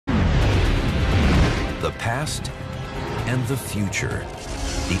past and the future,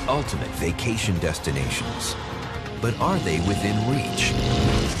 the ultimate vacation destinations. But are they within reach?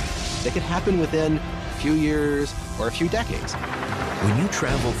 They could happen within a few years or a few decades. When you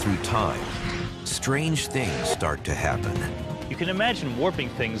travel through time, strange things start to happen. You can imagine warping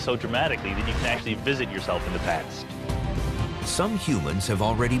things so dramatically that you can actually visit yourself in the past. Some humans have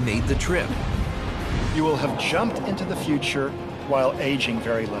already made the trip. You will have jumped into the future while aging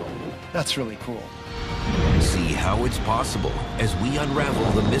very little. That's really cool. See how it's possible as we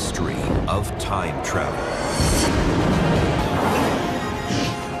unravel the mystery of time travel.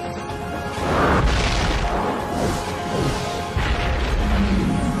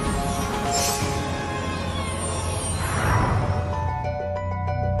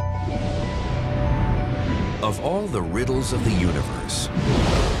 Of all the riddles of the universe,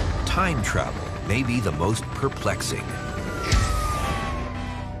 time travel may be the most perplexing.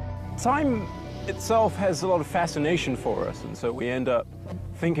 Time itself has a lot of fascination for us, and so we end up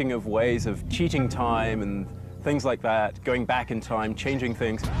thinking of ways of cheating time and things like that, going back in time, changing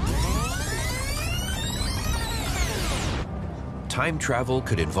things. Time travel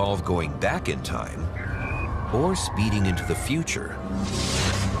could involve going back in time or speeding into the future.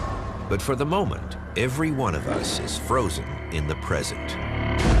 But for the moment, every one of us is frozen in the present.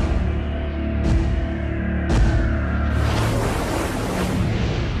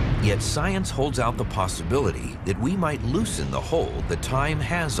 Yet science holds out the possibility that we might loosen the hold that time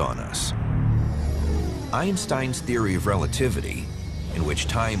has on us. Einstein's theory of relativity, in which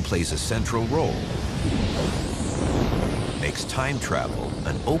time plays a central role, makes time travel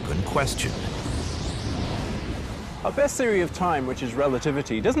an open question. Our best theory of time, which is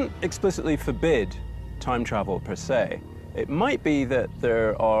relativity, doesn't explicitly forbid time travel per se. It might be that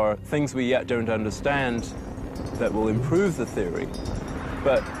there are things we yet don't understand that will improve the theory,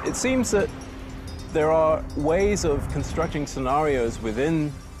 but it seems that there are ways of constructing scenarios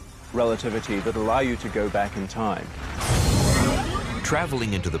within relativity that allow you to go back in time.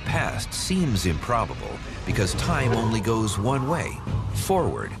 Traveling into the past seems improbable because time only goes one way,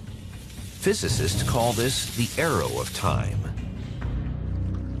 forward. Physicists call this the arrow of time.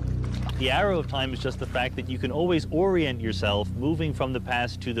 The arrow of time is just the fact that you can always orient yourself moving from the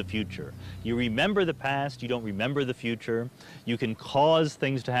past to the future. You remember the past, you don't remember the future. You can cause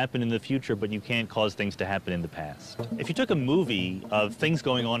things to happen in the future, but you can't cause things to happen in the past. If you took a movie of things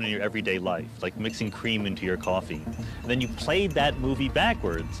going on in your everyday life, like mixing cream into your coffee, and then you played that movie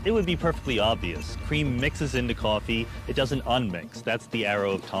backwards, it would be perfectly obvious. Cream mixes into coffee, it doesn't unmix. That's the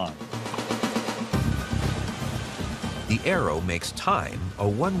arrow of time. The arrow makes time a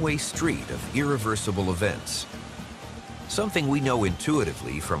one-way street of irreversible events, something we know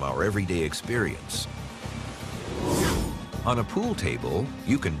intuitively from our everyday experience. On a pool table,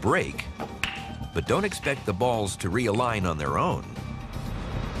 you can break, but don't expect the balls to realign on their own.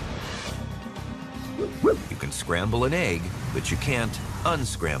 You can scramble an egg, but you can't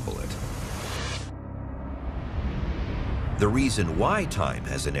unscramble it. The reason why time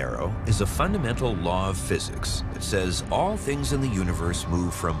has an arrow is a fundamental law of physics that says all things in the universe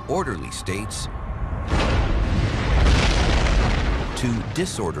move from orderly states to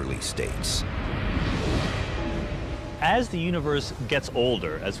disorderly states. As the universe gets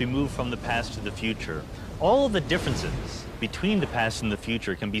older, as we move from the past to the future, all of the differences between the past and the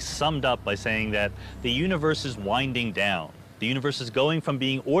future can be summed up by saying that the universe is winding down. The universe is going from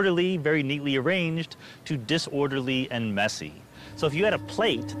being orderly, very neatly arranged, to disorderly and messy. So if you had a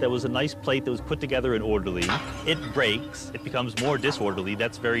plate that was a nice plate that was put together and orderly, it breaks, it becomes more disorderly,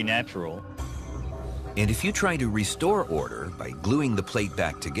 that's very natural. And if you try to restore order by gluing the plate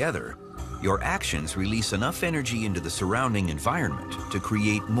back together, your actions release enough energy into the surrounding environment to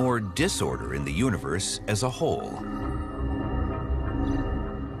create more disorder in the universe as a whole.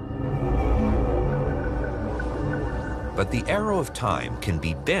 But the arrow of time can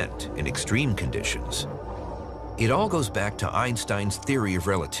be bent in extreme conditions. It all goes back to Einstein's theory of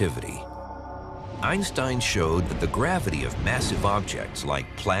relativity. Einstein showed that the gravity of massive objects like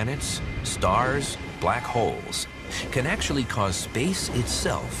planets, stars, black holes can actually cause space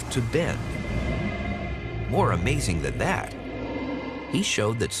itself to bend. More amazing than that, he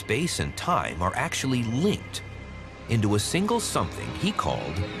showed that space and time are actually linked into a single something he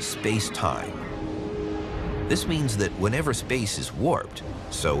called space-time. This means that whenever space is warped,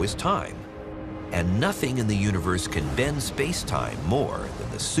 so is time. And nothing in the universe can bend space-time more than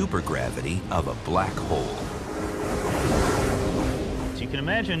the supergravity of a black hole. So you can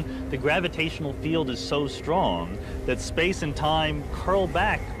imagine the gravitational field is so strong that space and time curl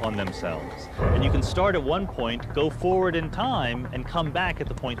back on themselves. And you can start at one point, go forward in time, and come back at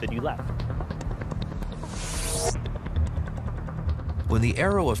the point that you left. When the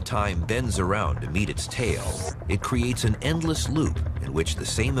arrow of time bends around to meet its tail, it creates an endless loop in which the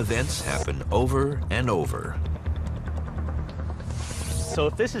same events happen over and over. So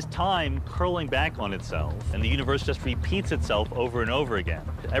if this is time curling back on itself, and the universe just repeats itself over and over again,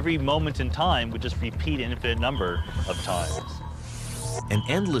 every moment in time would just repeat an infinite number of times. An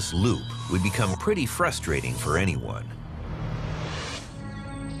endless loop would become pretty frustrating for anyone.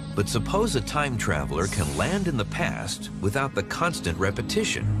 But suppose a time traveler can land in the past without the constant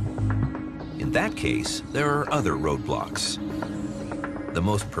repetition. In that case, there are other roadblocks. The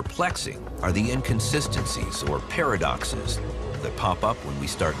most perplexing are the inconsistencies or paradoxes that pop up when we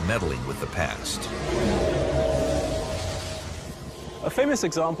start meddling with the past. A famous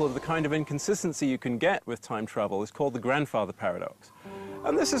example of the kind of inconsistency you can get with time travel is called the grandfather paradox.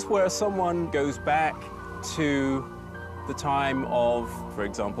 And this is where someone goes back to the time of, for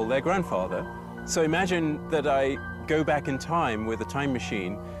example, their grandfather. So imagine that I go back in time with a time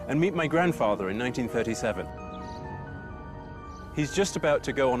machine and meet my grandfather in 1937. He's just about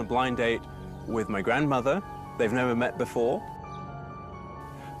to go on a blind date with my grandmother. They've never met before.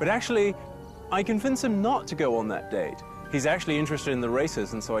 But actually, I convince him not to go on that date. He's actually interested in the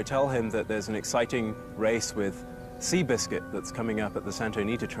races, and so I tell him that there's an exciting race with Seabiscuit that's coming up at the Santa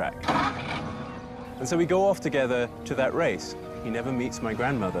Anita track. And so we go off together to that race. He never meets my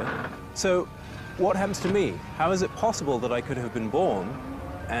grandmother. So what happens to me? How is it possible that I could have been born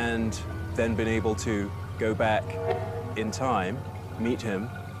and then been able to go back in time, meet him,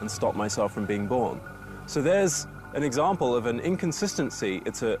 and stop myself from being born? So there's an example of an inconsistency.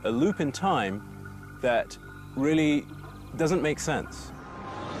 It's a loop in time that really doesn't make sense.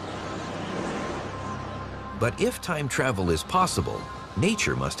 But if time travel is possible,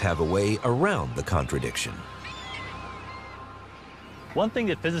 nature must have a way around the contradiction. One thing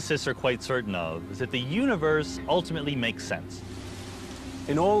that physicists are quite certain of is that the universe ultimately makes sense.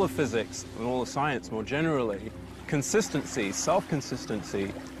 In all of physics and all of science more generally, consistency,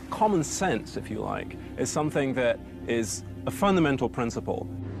 self-consistency, common sense, if you like, is something that is a fundamental principle.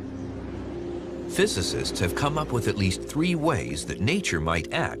 Physicists have come up with at least 3 ways that nature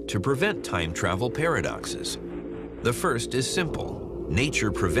might act to prevent time travel paradoxes. The first is simple.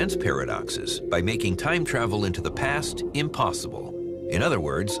 Nature prevents paradoxes by making time travel into the past impossible. In other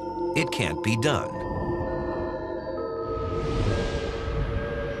words, it can't be done.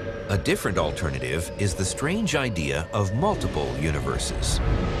 A different alternative is the strange idea of multiple universes.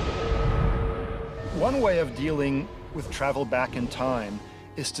 One way of dealing with travel back in time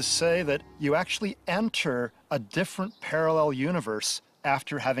is to say that you actually enter a different parallel universe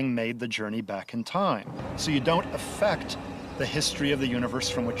after having made the journey back in time. So you don't affect the history of the universe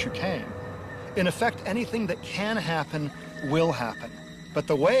from which you came. In effect, anything that can happen will happen. But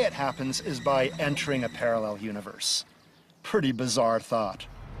the way it happens is by entering a parallel universe. Pretty bizarre thought.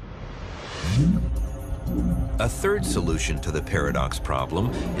 A third solution to the paradox problem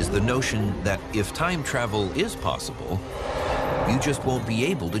is the notion that if time travel is possible, you just won't be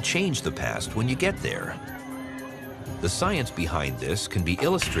able to change the past when you get there. The science behind this can be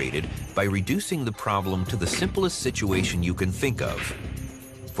illustrated by reducing the problem to the simplest situation you can think of.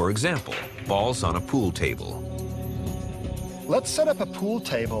 For example, balls on a pool table. Let's set up a pool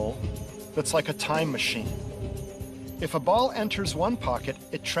table that's like a time machine. If a ball enters one pocket,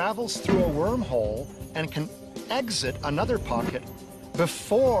 it travels through a wormhole and can exit another pocket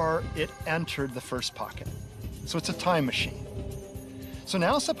before it entered the first pocket. So it's a time machine. So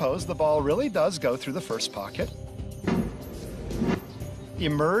now suppose the ball really does go through the first pocket,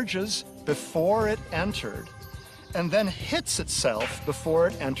 emerges before it entered, and then hits itself before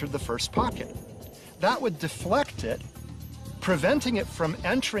it entered the first pocket. That would deflect it, preventing it from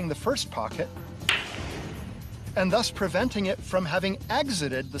entering the first pocket, and thus preventing it from having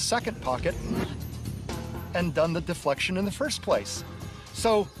exited the second pocket and done the deflection in the first place.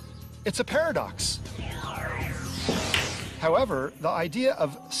 So it's a paradox. However, the idea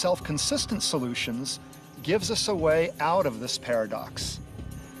of self-consistent solutions gives us a way out of this paradox.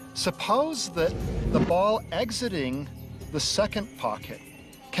 Suppose that the ball exiting the second pocket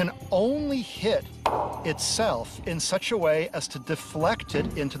can only hit itself in such a way as to deflect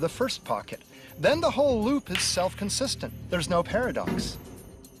it into the first pocket. Then the whole loop is self-consistent. There's no paradox.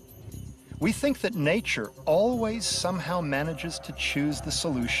 We think that nature always somehow manages to choose the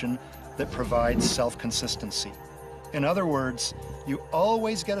solution that provides self-consistency. In other words, you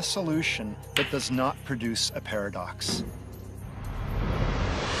always get a solution that does not produce a paradox.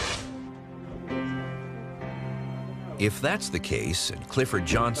 If that's the case, and Clifford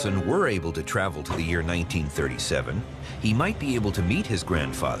Johnson were able to travel to the year 1937, he might be able to meet his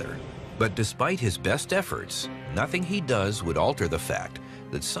grandfather. But despite his best efforts, nothing he does would alter the fact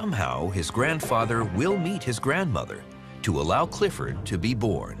that somehow his grandfather will meet his grandmother to allow Clifford to be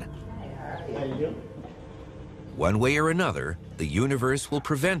born. One way or another, the universe will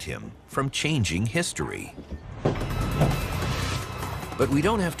prevent him from changing history. But we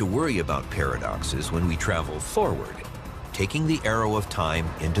don't have to worry about paradoxes when we travel forward, taking the arrow of time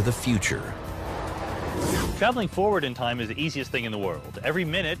into the future. Traveling forward in time is the easiest thing in the world. Every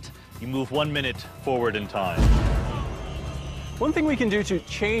minute, you move 1 minute forward in time. One thing we can do to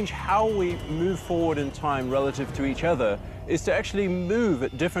change how we move forward in time relative to each other is to actually move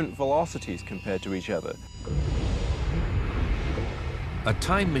at different velocities compared to each other. A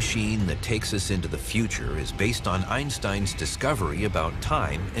time machine that takes us into the future is based on Einstein's discovery about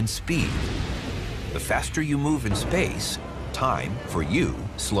time and speed. The faster you move in space, time, for you,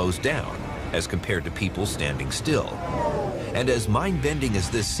 slows down as compared to people standing still. And as mind-bending as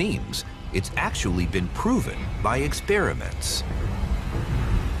this seems, it's actually been proven by experiments.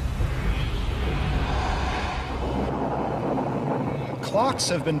 Clocks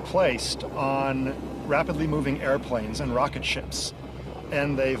have been placed on rapidly moving airplanes and rocket ships,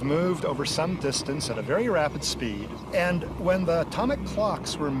 and they've moved over some distance at a very rapid speed. And when the atomic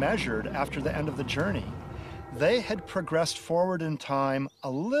clocks were measured after the end of the journey, they had progressed forward in time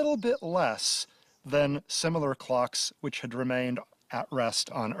a little bit less than similar clocks which had remained at rest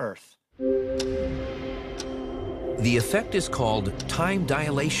on Earth. The effect is called time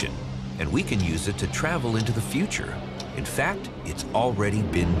dilation, and we can use it to travel into the future. In fact, it's already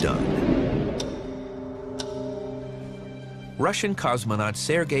been done. Russian cosmonaut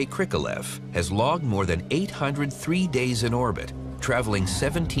Sergei Krikalev has logged more than 803 days in orbit, traveling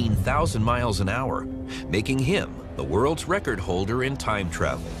 17,000 miles an hour, making him the world's record holder in time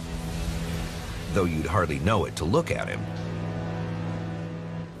travel. Though you'd hardly know it to look at him.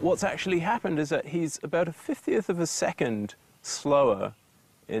 What's actually happened is that he's about a 50th of a second slower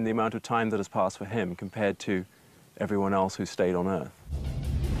in the amount of time that has passed for him compared to everyone else who stayed on Earth.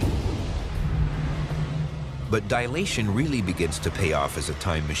 But dilation really begins to pay off as a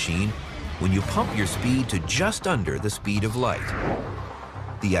time machine when you pump your speed to just under the speed of light.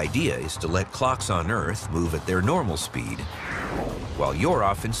 The idea is to let clocks on Earth move at their normal speed, while you're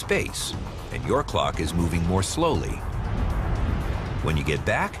off in space and your clock is moving more slowly. When you get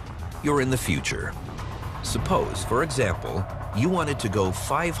back, you're in the future. Suppose, for example, you wanted to go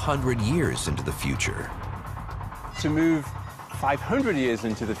 500 years into the future. To move 500 years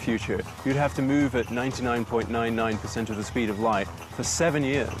into the future, you'd have to move at 99.99% of the speed of light for 7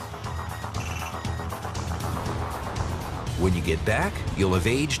 years. When you get back, you'll have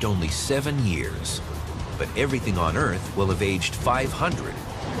aged only 7 years. But everything on Earth will have aged 500.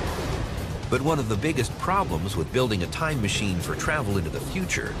 But one of the biggest problems with building a time machine for travel into the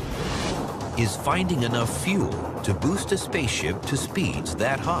future is finding enough fuel to boost a spaceship to speeds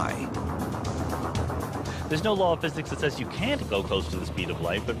that high. There's no law of physics that says you can't go close to the speed of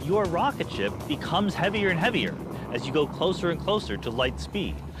light, but your rocket ship becomes heavier and heavier as you go closer and closer to light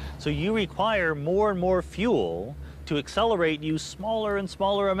speed. So you require more and more fuel to accelerate you smaller and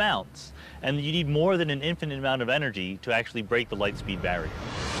smaller amounts. And you need more than an infinite amount of energy to actually break the light speed barrier.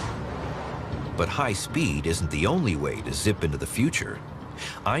 But high speed isn't the only way to zip into the future.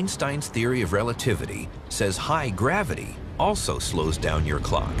 Einstein's theory of relativity says high gravity also slows down your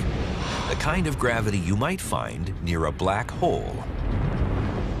clock. The kind of gravity you might find near a black hole.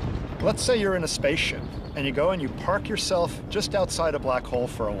 Let's say you're in a spaceship and you go and you park yourself just outside a black hole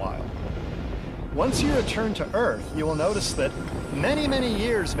for a while. Once you return to Earth, you will notice that many, many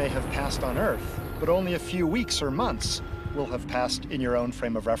years may have passed on Earth, but only a few weeks or months will have passed in your own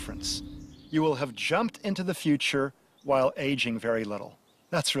frame of reference. You will have jumped into the future while aging very little.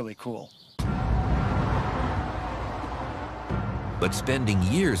 That's really cool. But spending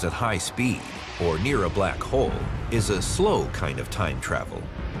years at high speed or near a black hole is a slow kind of time travel.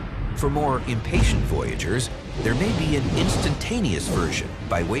 For more impatient voyagers, there may be an instantaneous version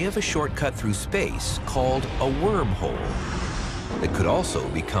by way of a shortcut through space called a wormhole that could also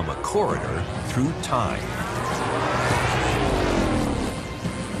become a corridor through time.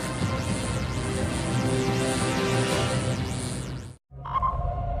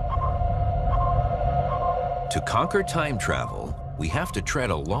 To conquer time travel, we have to tread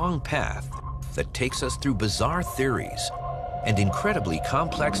a long path that takes us through bizarre theories and incredibly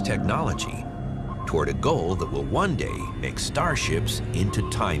complex technology toward a goal that will one day make starships into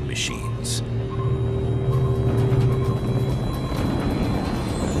time machines.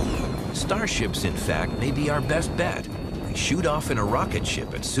 Starships, in fact, may be our best bet. We shoot off in a rocket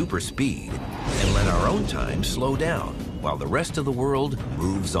ship at super speed and let our own time slow down while the rest of the world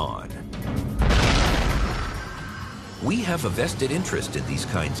moves on. We have a vested interest in these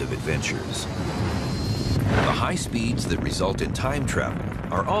kinds of adventures. The high speeds that result in time travel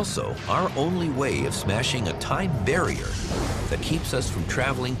are also our only way of smashing a time barrier that keeps us from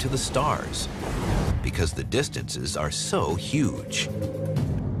traveling to the stars, because the distances are so huge.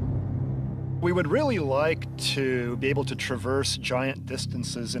 We would really like to be able to traverse giant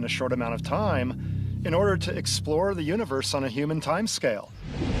distances in a short amount of time in order to explore the universe on a human timescale.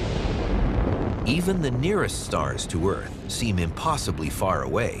 Even the nearest stars to Earth seem impossibly far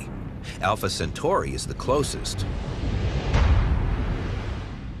away. Alpha Centauri is the closest.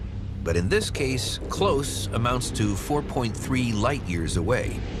 But in this case, close amounts to 4.3 light years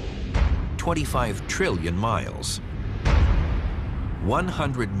away, 25 trillion miles.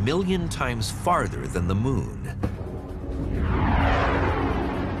 100 million times farther than the moon.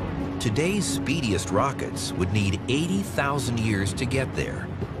 Today's speediest rockets would need 80,000 years to get there.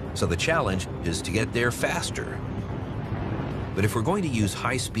 So the challenge is to get there faster. But if we're going to use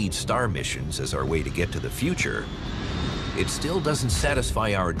high-speed star missions as our way to get to the future, it still doesn't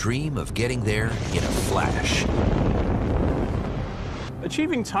satisfy our dream of getting there in a flash.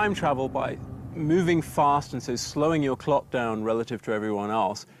 Achieving time travel by moving fast and so slowing your clock down relative to everyone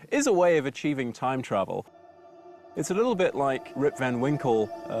else is a way of achieving time travel. It's a little bit like Rip Van Winkle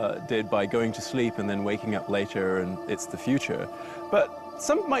did by going to sleep and then waking up later and it's the future. But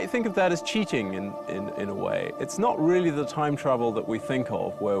some might think of that as cheating in a way. It's not really the time travel that we think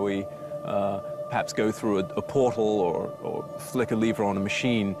of, where we perhaps go through a portal or flick a lever on a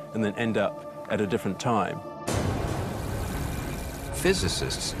machine and then end up at a different time.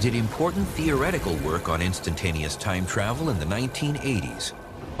 Physicists did important theoretical work on instantaneous time travel in the 1980s,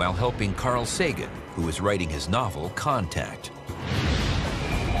 while helping Carl Sagan, who was writing his novel, Contact.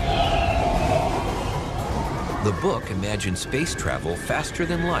 The book imagined space travel faster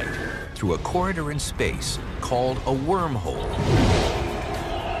than light through a corridor in space called a wormhole.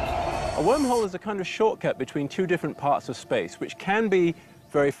 A wormhole is a kind of shortcut between two different parts of space, which can be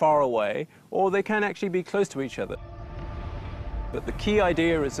very far away, or they can actually be close to each other. But the key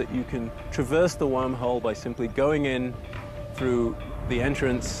idea is that you can traverse the wormhole by simply going in through the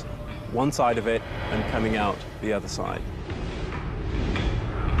entrance, one side of it, and coming out the other side.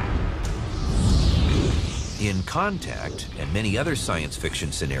 In Contact and many other science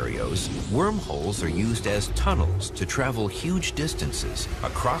fiction scenarios, wormholes are used as tunnels to travel huge distances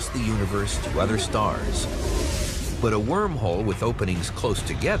across the universe to other stars. But a wormhole with openings close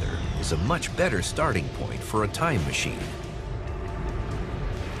together is a much better starting point for a time machine.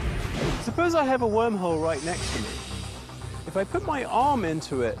 Suppose I have a wormhole right next to me. If I put my arm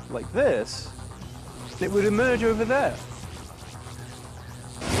into it like this, it would emerge over there.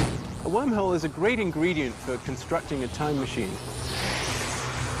 A wormhole is a great ingredient for constructing a time machine.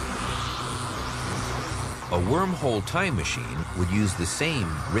 A wormhole time machine would use the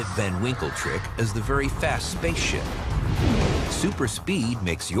same Rip Van Winkle trick as the very fast spaceship. Super speed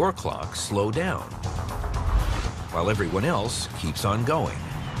makes your clock slow down, while everyone else keeps on going.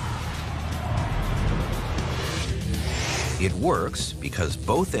 It works because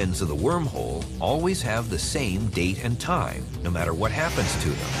both ends of the wormhole always have the same date and time, no matter what happens to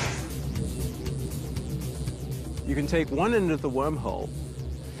them. You can take one end of the wormhole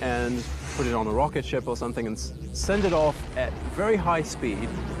and put it on a rocket ship or something and send it off at very high speed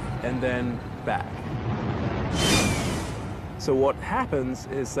and then back. So what happens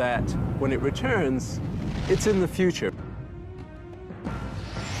is that when it returns, it's in the future.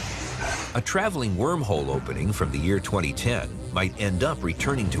 A traveling wormhole opening from the year 2010 might end up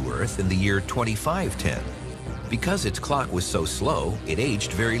returning to Earth in the year 2510. Because its clock was so slow, it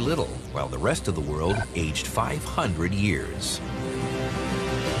aged very little, while the rest of the world aged 500 years.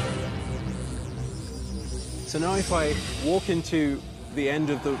 So now if I walk into the end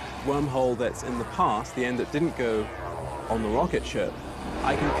of the wormhole that's in the past, the end that didn't go on the rocket ship,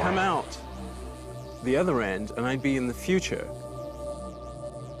 I can come out the other end and I'd be in the future.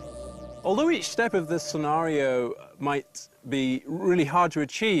 Although each step of this scenario might be really hard to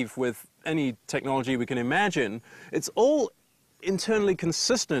achieve with any technology we can imagine, it's all internally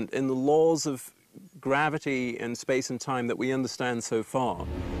consistent in the laws of gravity and space and time that we understand so far.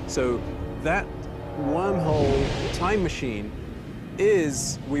 So that wormhole time machine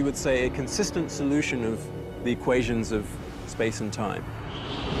is, we would say, a consistent solution of the equations of space and time.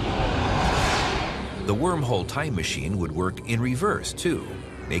 The wormhole time machine would work in reverse, too,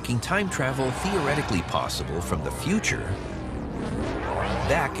 making time travel theoretically possible from the future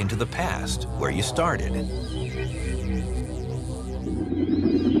back into the past, where you started.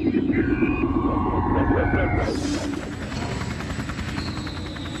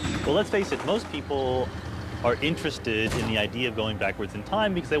 Well, let's face it, most people are interested in the idea of going backwards in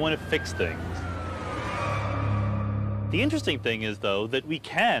time because they want to fix things. The interesting thing is, though, that we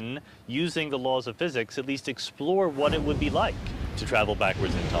can, using the laws of physics, at least explore what it would be like to travel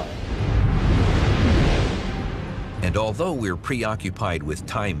backwards in time. And although we're preoccupied with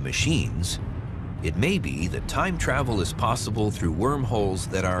time machines, it may be that time travel is possible through wormholes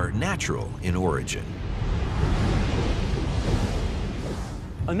that are natural in origin.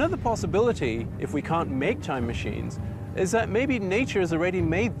 Another possibility, if we can't make time machines, is that maybe nature has already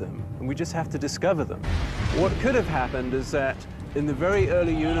made them, and we just have to discover them. What could have happened is that in the very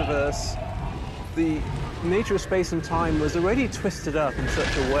early universe, the nature of space and time was already twisted up in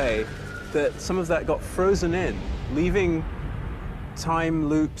such a way that some of that got frozen in, leaving time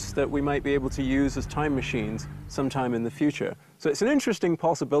loops that we might be able to use as time machines sometime in the future. So it's an interesting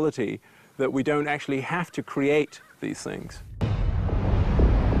possibility that we don't actually have to create these things.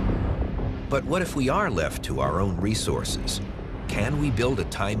 But what if we are left to our own resources? Can we build a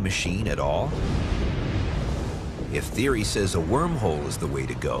time machine at all? If theory says a wormhole is the way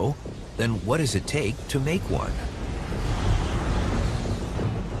to go, then what does it take to make one?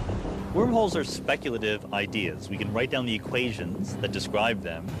 Wormholes are speculative ideas. We can write down the equations that describe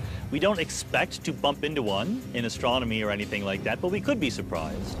them. We don't expect to bump into one in astronomy or anything like that, but we could be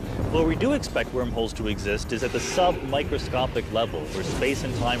surprised. Where we do expect wormholes to exist is at the sub-microscopic level, where space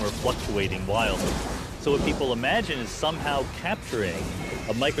and time are fluctuating wildly. So what people imagine is somehow capturing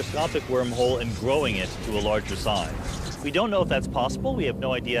a microscopic wormhole and growing it to a larger size. We don't know if that's possible. We have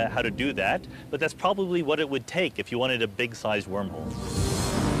no idea how to do that, but that's probably what it would take if you wanted a big-sized wormhole.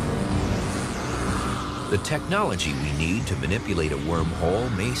 The technology we need to manipulate a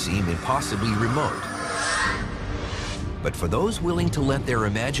wormhole may seem impossibly remote. But for those willing to let their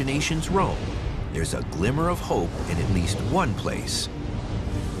imaginations roam, there's a glimmer of hope in at least one place.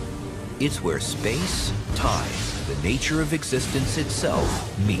 It's where space, time, the nature of existence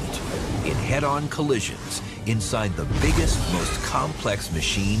itself meet in head-on collisions inside the biggest, most complex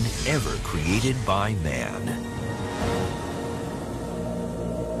machine ever created by man.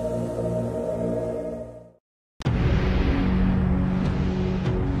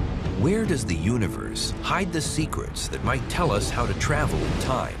 Where does the universe hide the secrets that might tell us how to travel in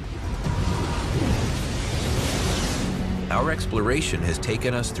time? Our exploration has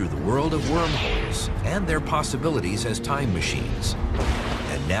taken us through the world of wormholes and their possibilities as time machines.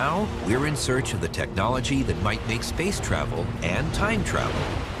 And now we're in search of the technology that might make space travel and time travel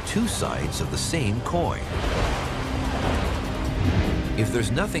two sides of the same coin. If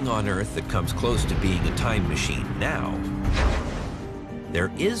there's nothing on Earth that comes close to being a time machine now,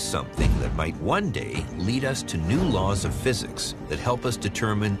 there is something that might one day lead us to new laws of physics that help us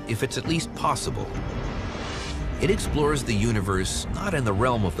determine if it's at least possible. It explores the universe not in the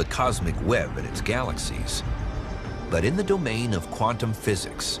realm of the cosmic web and its galaxies, but in the domain of quantum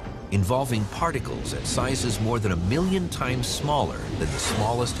physics, involving particles at sizes more than 1,000,000 times smaller than the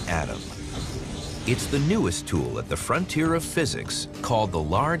smallest atom. It's the newest tool at the frontier of physics called the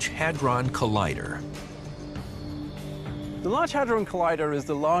Large Hadron Collider. The Large Hadron Collider is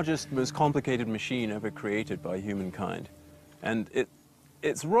the largest, most complicated machine ever created by humankind. And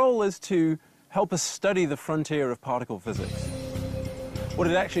its role is to help us study the frontier of particle physics. What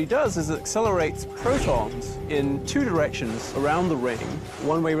it actually does is it accelerates protons in two directions around the ring,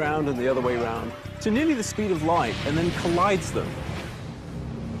 one way round and the other way round, to nearly the speed of light, and then collides them.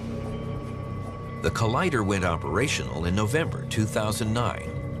 The collider went operational in November 2009.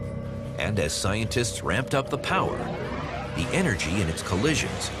 And as scientists ramped up the power, the energy in its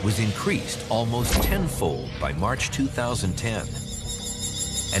collisions was increased almost tenfold by March 2010.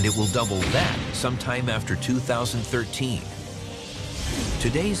 And it will double that sometime after 2013.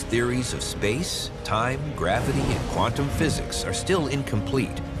 Today's theories of space, time, gravity, and quantum physics are still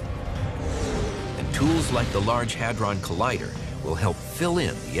incomplete. And tools like the Large Hadron Collider will help fill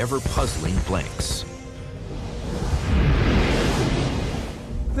in the ever-puzzling blanks.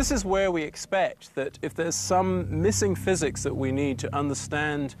 This is where we expect that if there's some missing physics that we need to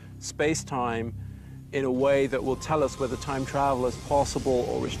understand space-time in a way that will tell us whether time travel is possible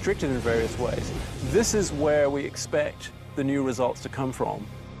or restricted in various ways, this is where we expect the new results to come from.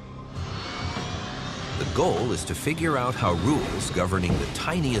 The goal is to figure out how rules governing the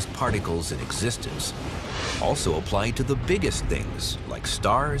tiniest particles in existence also apply to the biggest things, like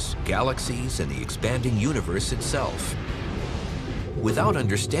stars, galaxies, and the expanding universe itself. Without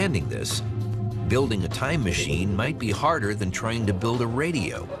understanding this, building a time machine might be harder than trying to build a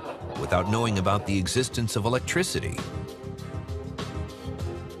radio without knowing about the existence of electricity.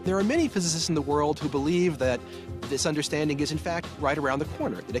 There are many physicists in the world who believe that this understanding is in fact right around the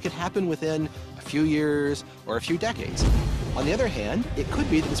corner, that it could happen within a few years or a few decades. On the other hand, it could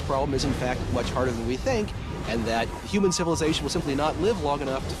be that this problem is in fact much harder than we think, and that human civilization will simply not live long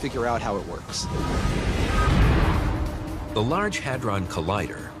enough to figure out how it works. The Large Hadron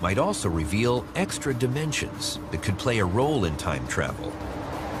Collider might also reveal extra dimensions that could play a role in time travel.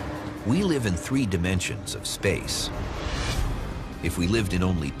 We live in 3 dimensions of space. If we lived in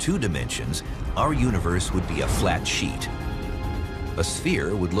only 2 dimensions, our universe would be a flat sheet. A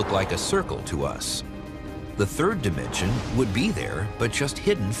sphere would look like a circle to us. The 3rd dimension would be there, but just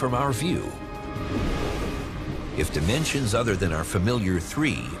hidden from our view. If dimensions other than our familiar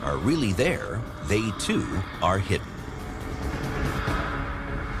 3 are really there, they too are hidden.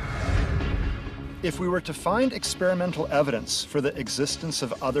 If we were to find experimental evidence for the existence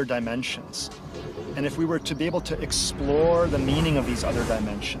of other dimensions, and if we were to be able to explore the meaning of these other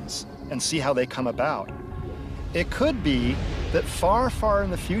dimensions and see how they come about, it could be that far, far in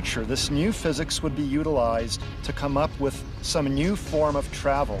the future, this new physics would be utilized to come up with some new form of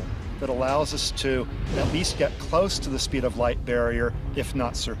travel that allows us to at least get close to the speed of light barrier, if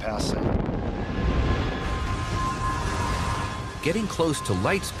not surpass it. Getting close to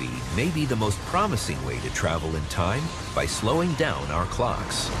light speed may be the most promising way to travel in time by slowing down our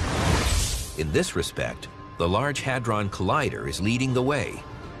clocks. In this respect, the Large Hadron Collider is leading the way,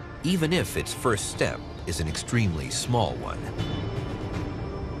 even if its first step is an extremely small one.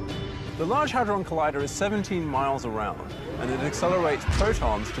 The Large Hadron Collider is 17 miles around, and it accelerates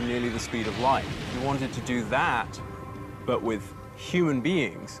protons to nearly the speed of light. If you wanted to do that, but with human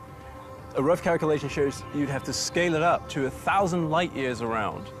beings, a rough calculation shows you'd have to scale it up to 1,000 light years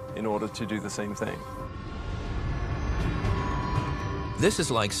around in order to do the same thing. This is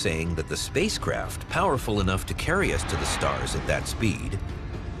like saying that the spacecraft powerful enough to carry us to the stars at that speed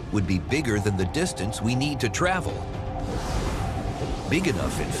would be bigger than the distance we need to travel. Big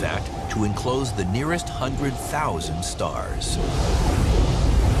enough, in fact, to enclose the nearest 100,000 stars.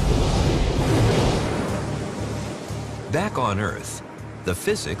 Back on Earth, the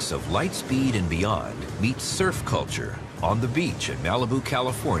physics of light speed and beyond meets surf culture on the beach in Malibu,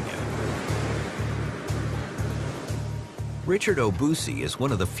 California. Richard Obusi is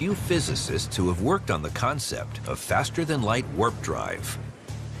one of the few physicists who have worked on the concept of faster-than-light warp drive.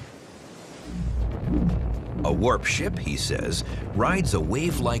 A warp ship, he says, rides a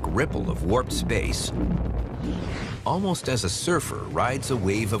wave-like ripple of warped space, almost as a surfer rides a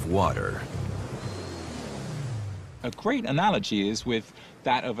wave of water. A great analogy is with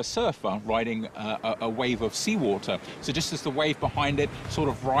that of a surfer riding a wave of seawater. So just as the wave behind it sort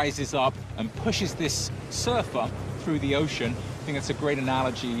of rises up and pushes this surfer through the ocean, I think that's a great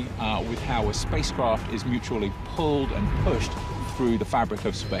analogy with how a spacecraft is mutually pulled and pushed through the fabric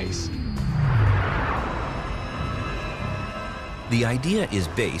of space. The idea is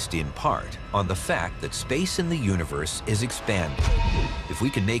based in part on the fact that space in the universe is expanding. If we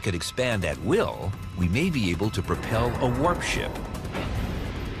can make it expand at will, we may be able to propel a warp ship.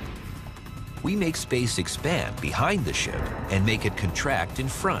 We make space expand behind the ship and make it contract in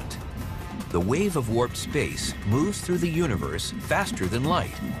front. The wave of warped space moves through the universe faster than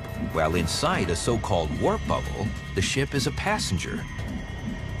light, while inside a so-called warp bubble, the ship is a passenger,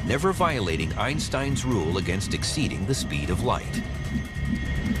 never violating Einstein's rule against exceeding the speed of light.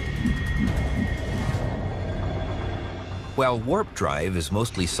 While warp drive is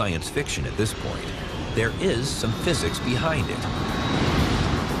mostly science fiction at this point, there is some physics behind it.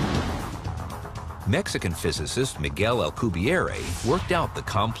 Mexican physicist Miguel Alcubierre worked out the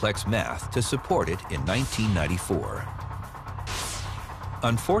complex math to support it in 1994.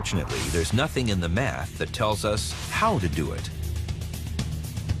 Unfortunately, there's nothing in the math that tells us how to do it.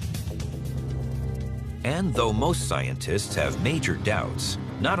 And though most scientists have major doubts,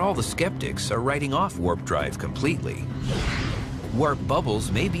 not all the skeptics are writing off warp drive completely. Warp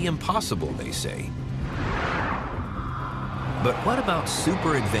bubbles may be impossible, they say. But what about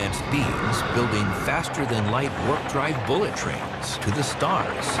super advanced beings building faster-than-light warp-drive bullet trains to the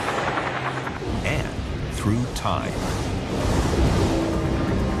stars and through time?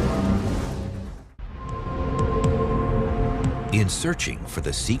 In searching for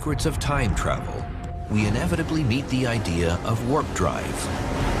the secrets of time travel, we inevitably meet the idea of warp drive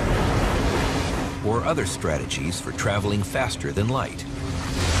or other strategies for traveling faster than light.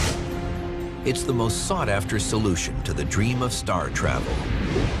 It's the most sought-after solution to the dream of star travel,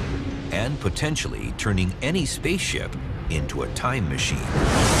 and potentially turning any spaceship into a time machine.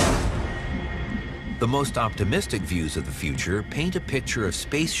 The most optimistic views of the future paint a picture of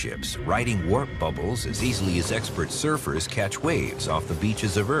spaceships riding warp bubbles as easily as expert surfers catch waves off the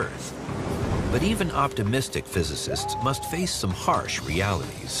beaches of Earth. But even optimistic physicists must face some harsh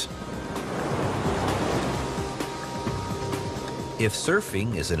realities. If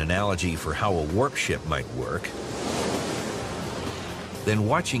surfing is an analogy for how a warp ship might work, then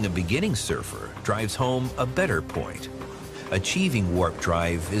watching a beginning surfer drives home a better point. Achieving warp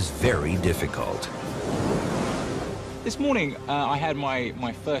drive is very difficult. This morning, I had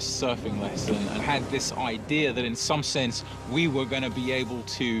my first surfing lesson and had this idea that in some sense we were going to be able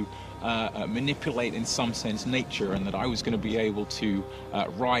to manipulate, in some sense, nature, and that I was going to be able to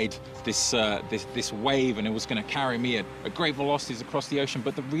ride this wave, and it was going to carry me at great velocities across the ocean.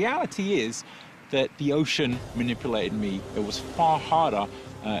 But the reality is that the ocean manipulated me. It was far harder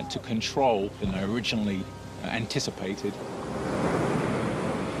to control than I originally anticipated.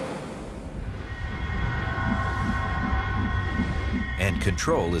 And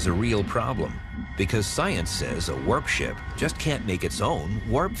control is a real problem, because science says a warp ship just can't make its own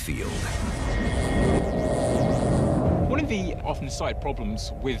warp field. One of the often cited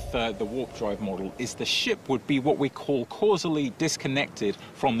problems with the warp drive model is the ship would be what we call causally disconnected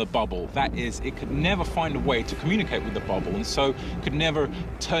from the bubble. That is, it could never find a way to communicate with the bubble, and so could never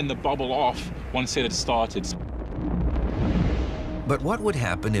turn the bubble off once it had started. But what would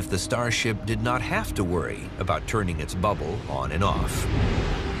happen if the Starship did not have to worry about turning its bubble on and off?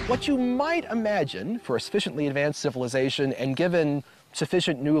 What you might imagine for a sufficiently advanced civilization and given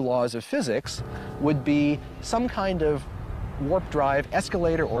sufficient new laws of physics would be some kind of warp drive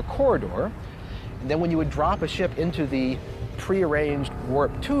escalator or corridor. And then when you would drop a ship into the prearranged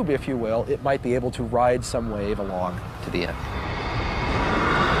warp tube, if you will, it might be able to ride some wave along to the end.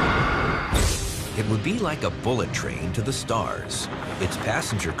 It would be like a bullet train to the stars. Its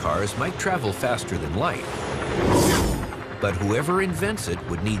passenger cars might travel faster than light. But whoever invents it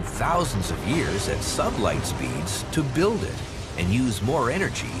would need thousands of years at sublight speeds to build it and use more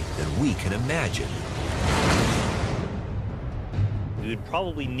energy than we can imagine. We would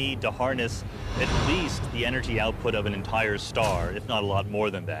probably need to harness at least the energy output of an entire star, if not a lot more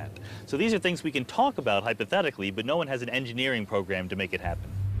than that. So these are things we can talk about hypothetically, but no one has an engineering program to make it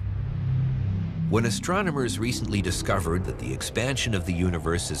happen. When astronomers recently discovered that the expansion of the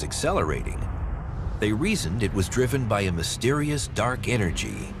universe is accelerating, they reasoned it was driven by a mysterious dark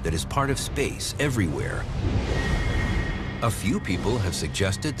energy that is part of space everywhere. A few people have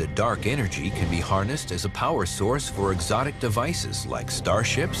suggested that dark energy can be harnessed as a power source for exotic devices like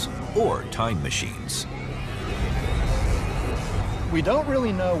starships or time machines. We don't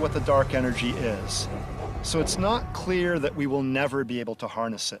really know what the dark energy is, so it's not clear that we will never be able to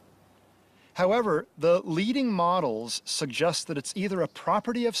harness it. However, the leading models suggest that it's either a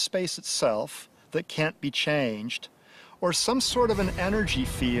property of space itself that can't be changed, or some sort of an energy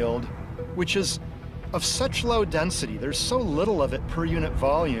field which is of such low density, there's so little of it per unit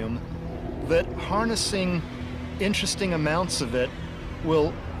volume, that harnessing interesting amounts of it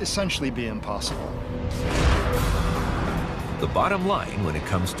will essentially be impossible. The bottom line when it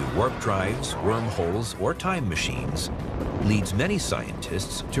comes to warp drives, wormholes, or time machines leads many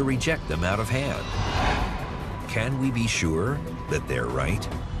scientists to reject them out of hand. Can we be sure that they're right?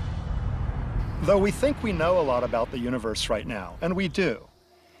 Though we think we know a lot about the universe right now, and we do,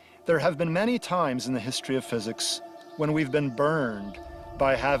 there have been many times in the history of physics when we've been burned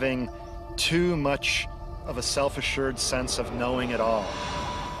by having too much of a self-assured sense of knowing it all.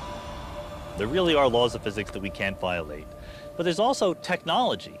 There really are laws of physics that we can't violate. But there's also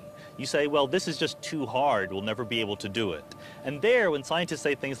technology. You say, well, this is just too hard, we'll never be able to do it. And there, when scientists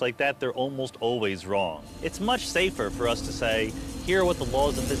say things like that, they're almost always wrong. It's much safer for us to say, here are what the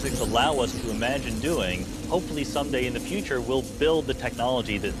laws of physics allow us to imagine doing. Hopefully someday in the future, we'll build the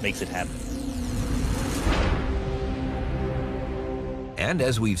technology that makes it happen. And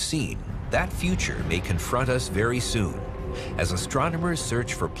as we've seen, that future may confront us very soon, as astronomers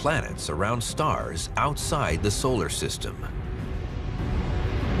search for planets around stars outside the solar system.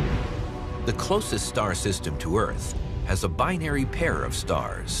 The closest star system to Earth has a binary pair of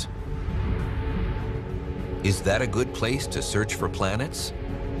stars. Is that a good place to search for planets?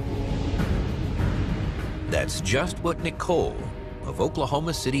 That's just what Nicole of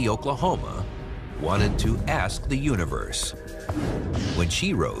Oklahoma City, Oklahoma, wanted to ask the universe when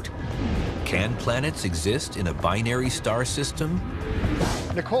she wrote, "Can planets exist in a binary star system?"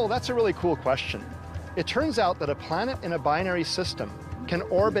 Nicole, that's a really cool question. It turns out that a planet in a binary system can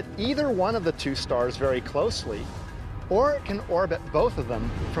orbit either one of the two stars very closely, or it can orbit both of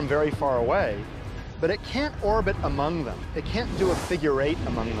them from very far away, but it can't orbit among them. It can't do a figure eight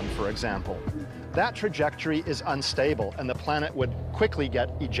among them, for example. That trajectory is unstable, and the planet would quickly get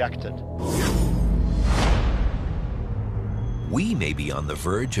ejected. We may be on the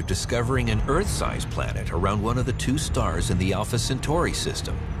verge of discovering an Earth-sized planet around one of the 2 stars in the Alpha Centauri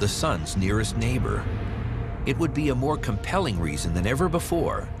system, the Sun's nearest neighbor. It would be a more compelling reason than ever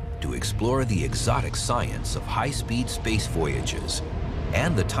before to explore the exotic science of high-speed space voyages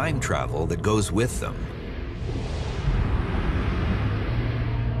and the time travel that goes with them.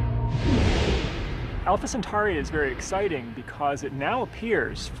 Alpha Centauri is very exciting because it now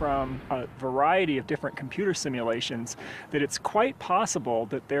appears from a variety of different computer simulations that it's quite possible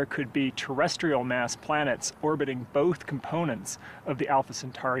that there could be terrestrial mass planets orbiting both components of the Alpha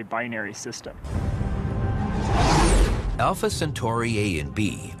Centauri binary system. Alpha Centauri A and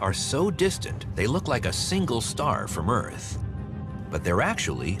B are so distant they look like a single star from Earth. But they're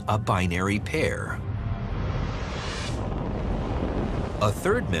actually a binary pair. A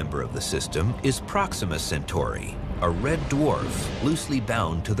third member of the system is Proxima Centauri, a red dwarf loosely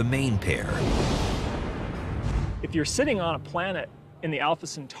bound to the main pair. If you're sitting on a planet in the Alpha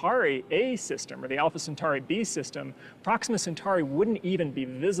Centauri A system or the Alpha Centauri B system, Proxima Centauri wouldn't even be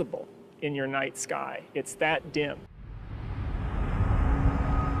visible in your night sky. It's that dim.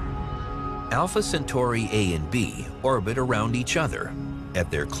 Alpha Centauri A and B orbit around each other. At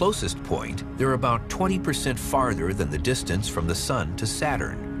their closest point, they're about 20% farther than the distance from the Sun to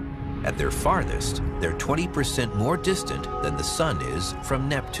Saturn. At their farthest, they're 20% more distant than the Sun is from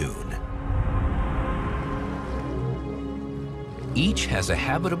Neptune. Each has a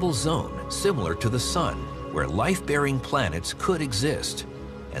habitable zone similar to the Sun, where life-bearing planets could exist.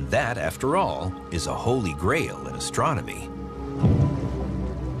 And that, after all, is a holy grail in astronomy.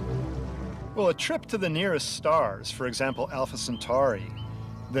 Well, a trip to the nearest stars, for example, Alpha Centauri,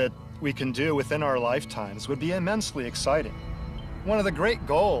 that we can do within our lifetimes would be immensely exciting. One of the great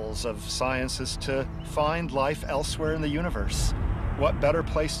goals of science is to find life elsewhere in the universe. What better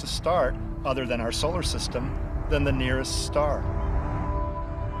place to start, other than our solar system, than the nearest star?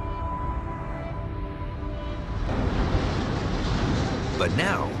 But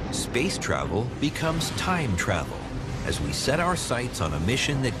now, space travel becomes time travel, as we set our sights on a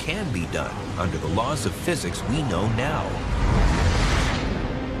mission that can be done under the laws of physics we know now.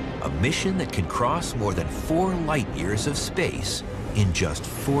 A mission that can cross more than 4 light-years of space in just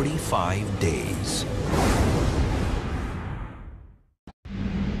 45 days.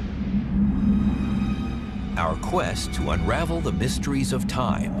 Our quest to unravel the mysteries of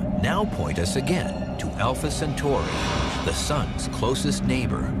time now point us again to Alpha Centauri, the Sun's closest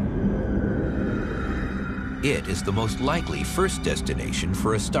neighbor. It is the most likely first destination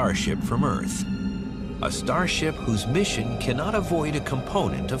for a starship from Earth. A starship whose mission cannot avoid a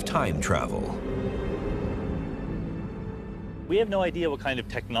component of time travel. We have no idea what kind of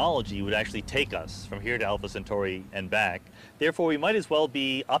technology would actually take us from here to Alpha Centauri and back. Therefore, we might as well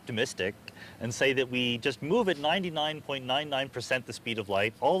be optimistic and say that we just move at 99.99% the speed of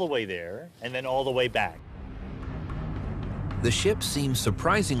light all the way there and then all the way back. The ship seems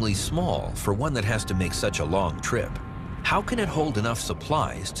surprisingly small for one that has to make such a long trip. How can it hold enough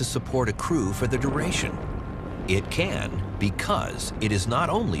supplies to support a crew for the duration? It can, because it is not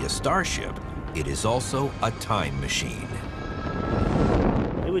only a starship, it is also a time machine.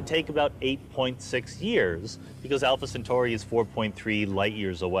 It would take about 8.6 years because Alpha Centauri is 4.3 light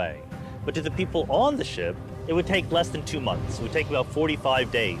years away. But to the people on the ship, it would take less than 2 months. It would take about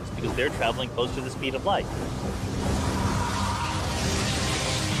 45 days because they're traveling close to the speed of light.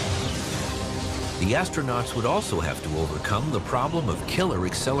 The astronauts would also have to overcome the problem of killer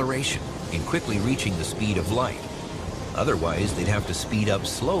acceleration in quickly reaching the speed of light. Otherwise, they'd have to speed up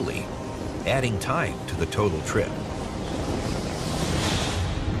slowly, adding time to the total trip.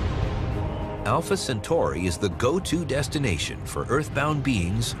 Alpha Centauri is the go-to destination for Earthbound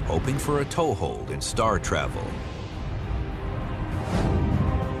beings hoping for a toehold in star travel.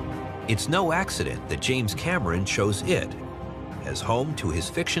 It's no accident that James Cameron chose it as home to his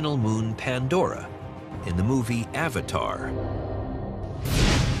fictional moon Pandora in the movie Avatar.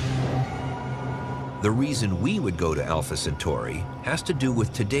 The reason we would go to Alpha Centauri has to do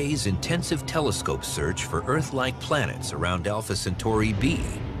with today's intensive telescope search for Earth-like planets around Alpha Centauri B,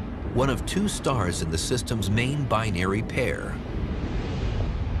 one of 2 stars in the system's main binary pair.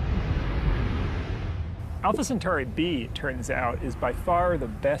 Alpha Centauri B, it turns out, is by far the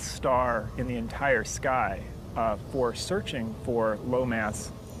best star in the entire sky for searching for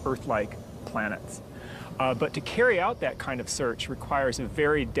low-mass Earth-like planets. But to carry out that kind of search requires a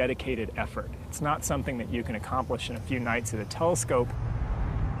very dedicated effort. It's not something that you can accomplish in a few nights at a telescope.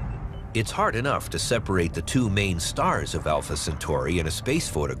 It's hard enough to separate the 2 main stars of Alpha Centauri in a space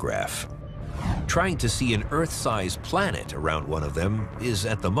photograph. Trying to see an Earth-sized planet around one of them is,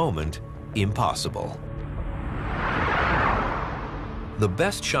 at the moment, impossible. The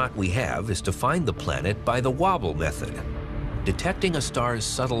best shot we have is to find the planet by the wobble method, detecting a star's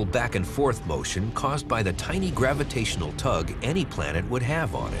subtle back and forth motion caused by the tiny gravitational tug any planet would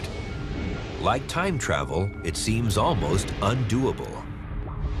have on it. Like time travel, it seems almost undoable.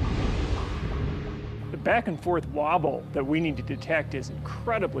 The back and forth wobble that we need to detect is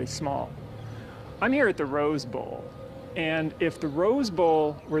incredibly small. I'm here at the Rose Bowl, and if the Rose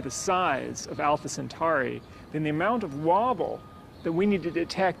Bowl were the size of Alpha Centauri, then the amount of wobble that we need to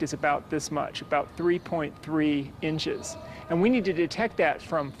detect is about this much, about 3.3 inches. And we need to detect that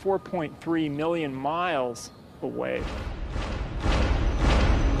from 4.3 million miles away.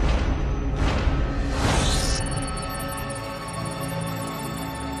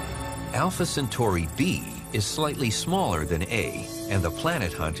 Alpha Centauri b is slightly smaller than A, and the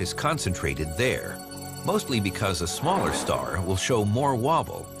planet hunt is concentrated there, mostly because a smaller star will show more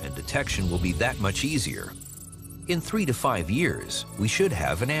wobble and detection will be that much easier. In 3 to 5 years, we should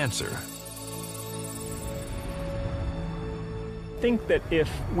have an answer. I think that if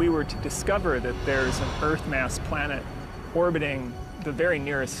we were to discover that there's an Earth-mass planet orbiting the very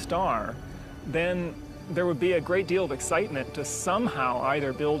nearest star, then there would be a great deal of excitement to somehow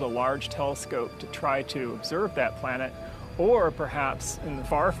either build a large telescope to try to observe that planet, or perhaps in the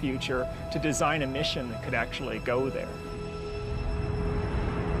far future to design a mission that could actually go there.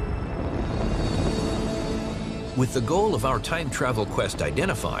 With the goal of our time travel quest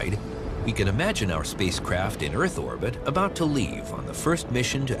identified, we can imagine our spacecraft in Earth orbit about to leave on the first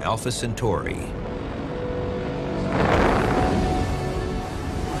mission to Alpha Centauri.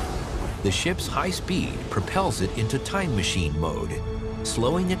 The ship's high speed propels it into time machine mode,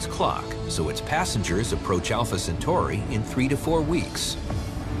 slowing its clock so its passengers approach Alpha Centauri in 3 to 4 weeks.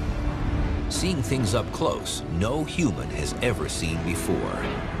 Seeing things up close, no human has ever seen before.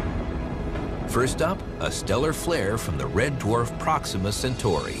 First up, a stellar flare from the red dwarf Proxima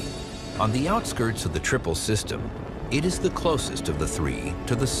Centauri. On the outskirts of the Triple System, it is the closest of the three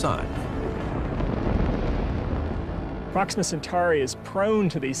to the Sun. Proxima Centauri is prone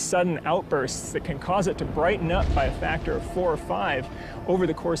to these sudden outbursts that can cause it to brighten up by a factor of 4 or 5 over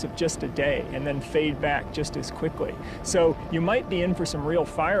the course of just a day and then fade back just as quickly. So you might be in for some real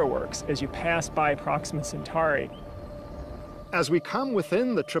fireworks as you pass by Proxima Centauri. As we come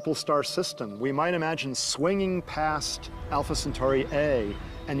within the triple star system, we might imagine swinging past Alpha Centauri A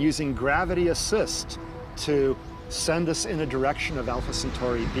and using gravity assist to send us in a direction of Alpha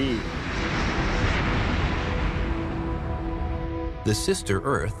Centauri B. The sister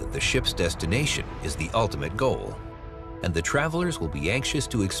Earth of the ship's destination is the ultimate goal, and the travelers will be anxious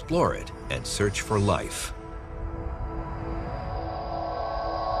to explore it and search for life.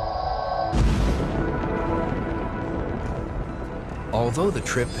 Although the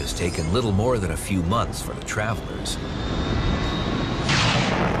trip has taken little more than a few months for the travelers,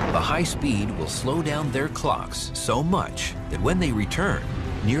 the high speed will slow down their clocks so much that when they return,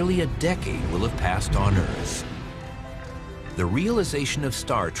 nearly a decade will have passed on Earth. The realization of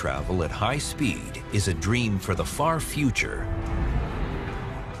star travel at high speed is a dream for the far future.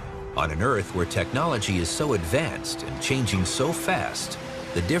 On an Earth where technology is so advanced and changing so fast,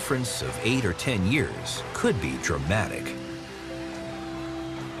 the difference of 8 or 10 years could be dramatic.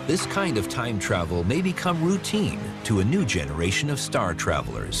 This kind of time travel may become routine to a new generation of star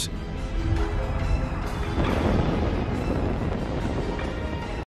travelers.